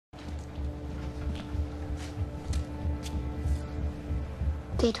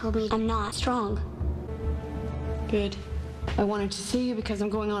They told me I'm not strong. Good. I wanted to see you because I'm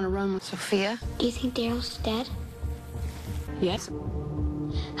going on a run with Sophia. Do you think Daryl's dead? Yes.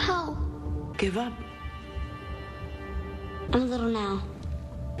 How? Give up. I'm a little now.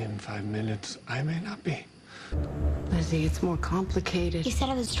 In 5 minutes, I may not be. Lizzie, it's more complicated. You said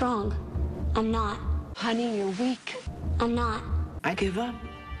I was strong. I'm not. Honey, you're weak. I'm not. I give up.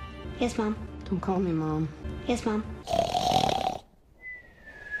 Yes, Mom. Don't call me Mom. Yes, Mom.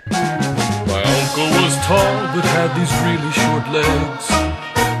 My uncle was tall but had these really short legs.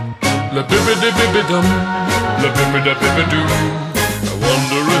 La-Bibbida-Bibba-Dum, La-Bibbida-Bibba-Dum. I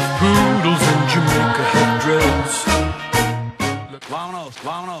wonder if poodles in Jamaica have dreads. Vámonos,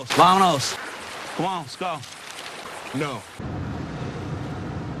 vámonos, vámonos. Come on, let's go. No.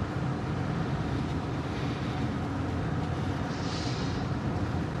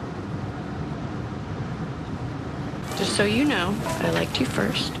 Just so you know, I liked you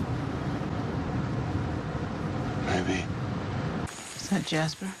first. Maybe. Is that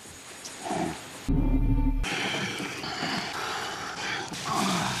Jasper?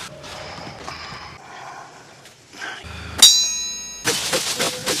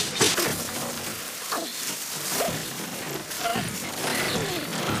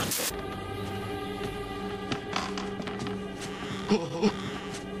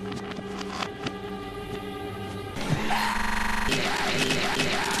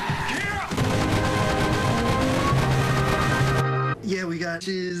 Yeah, we got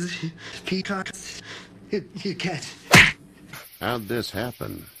cheese, peacocks, you cat. How'd this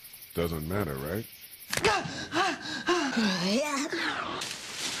happen? Doesn't matter, right?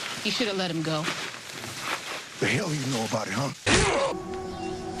 You should have let him go. The hell you know about it, huh?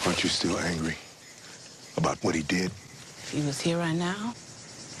 Aren't you still angry about what he did? If he was here right now,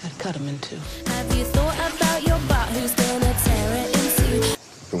 I'd cut him in two. Have you thought about your butt? Who's gonna tear it in two?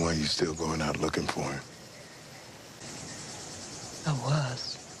 And why are you still going out looking for him? I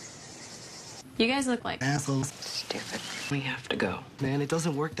was. You guys look like Assholes. stupid. We have to go. Man, it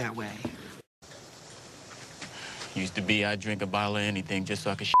doesn't work that way. Used to be I'd drink a bottle of anything just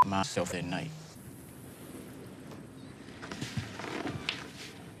so I could shit myself at night.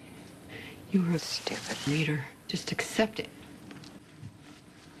 You were a stupid leader. Just accept it.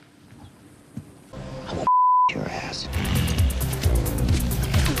 Your ass.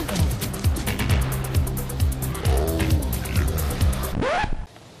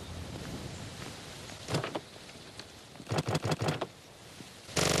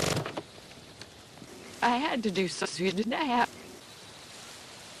 I had to do something you didn't have.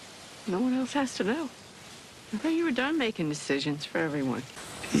 No one else has to know. I thought you were done making decisions for everyone.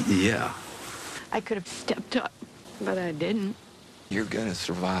 Yeah. I could have stepped up, but I didn't. You're gonna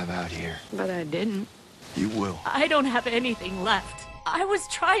survive out here. But I didn't. You will. I don't have anything left. I was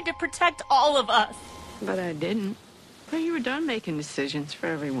trying to protect all of us. But I didn't. I thought you were done making decisions for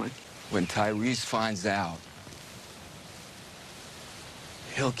everyone. When Tyrese finds out,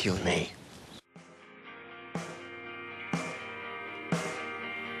 he'll kill me.